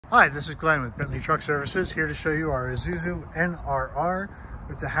Hi, this is Glenn with Bentley Truck Services, here to show you our Isuzu NRR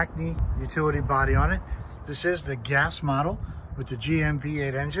with the Hackney utility body on it. This is the gas model with the GM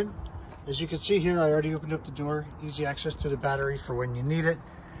V8 engine. As you can see here, I already opened up the door, easy access to the battery for when you need it.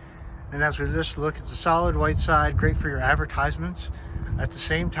 And as we just look, it's a solid white side, great for your advertisements. At the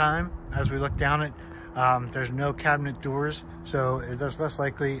same time, as we look down it, there's no cabinet doors, so there's less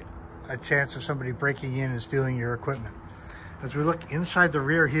likely a chance of somebody breaking in and stealing your equipment. As we look inside the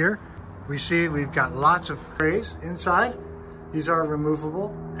rear here, we see we've got lots of trays inside. These are removable,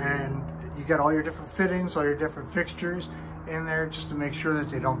 and you got all your different fittings, all your different fixtures in there just to make sure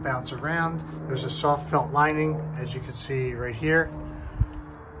that they don't bounce around. There's a soft felt lining, as you can see right here,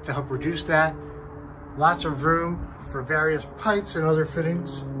 to help reduce that. Lots of room for various pipes and other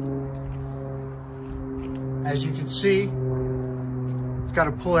fittings. As you can see, it's got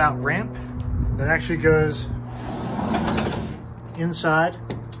a pull-out ramp that actually goes inside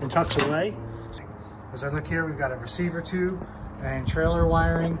and tucks away. As I look here, we've got a receiver tube and trailer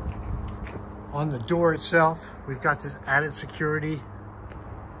wiring. On the door itself, we've got this added security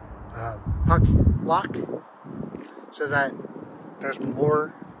puck lock so that there's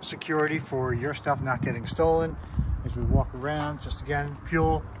more security for your stuff not getting stolen. As we walk around, just again,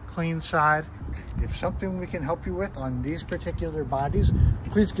 fuel, clean side. If something we can help you with on these particular bodies,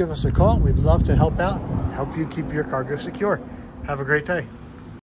 please give us a call. We'd love to help out and help you keep your cargo secure. Have a great day.